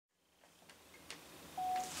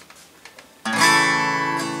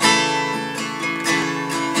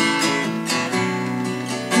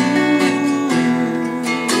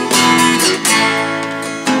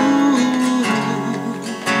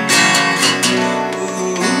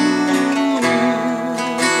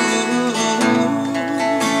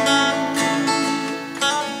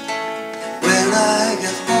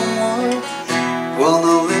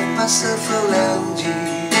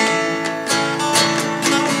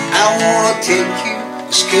I wanna take you,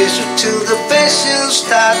 schedule till the passions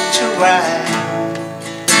start to rise.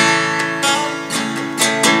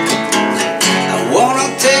 I wanna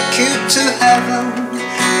take you to heaven,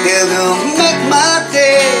 it'll make my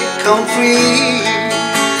day come free.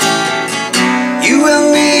 You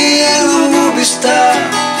and me and a movie star,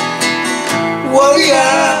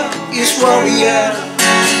 warrior is warrior.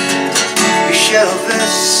 We shall have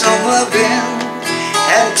some loving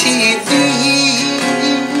and TV,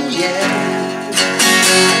 yeah.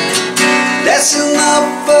 That's enough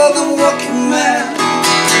for the working man.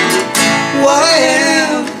 What I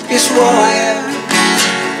am is what I am.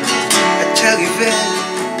 I tell you that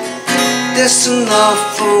that's enough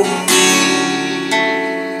for me.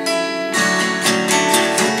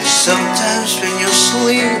 Sometimes when you're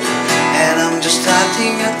asleep and I'm just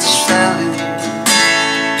starting at the sound,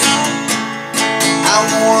 I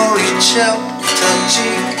wanna reach out, touch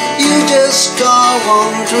you, you just go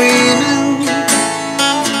on dreaming.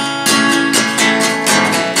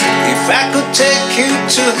 If I could take you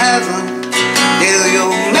to heaven,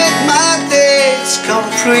 you'll make my days come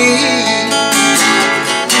free.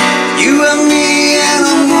 You and me and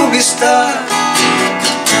a movie star,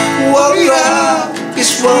 warrior is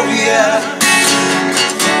warrior.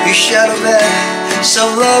 We shall have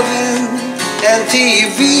some loving and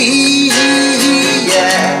TV,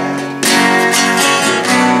 yeah.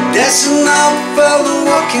 That's enough for the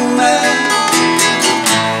working man.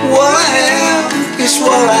 What I am is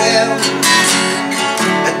what I am.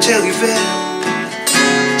 I tell you that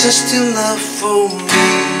just enough for me.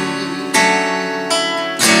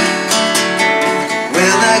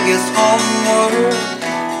 When I get homeward,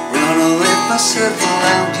 gonna let myself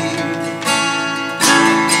around you.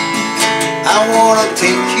 I wanna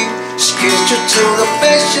take you, schedule till the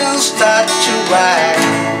passions start to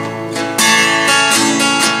rise.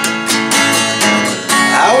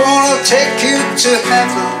 I wanna take you to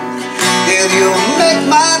heaven, then you'll make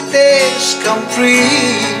my days come free.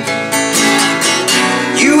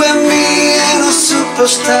 You and me and a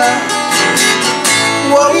superstar,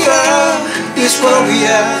 warrior is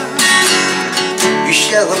warrior. We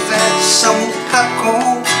shall have had some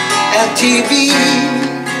popcorn and TV,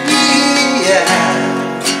 yeah.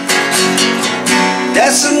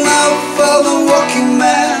 That's enough for the working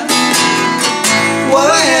man. What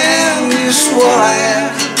I am is what I am.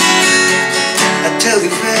 I tell you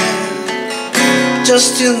that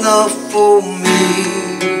just enough for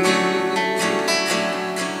me.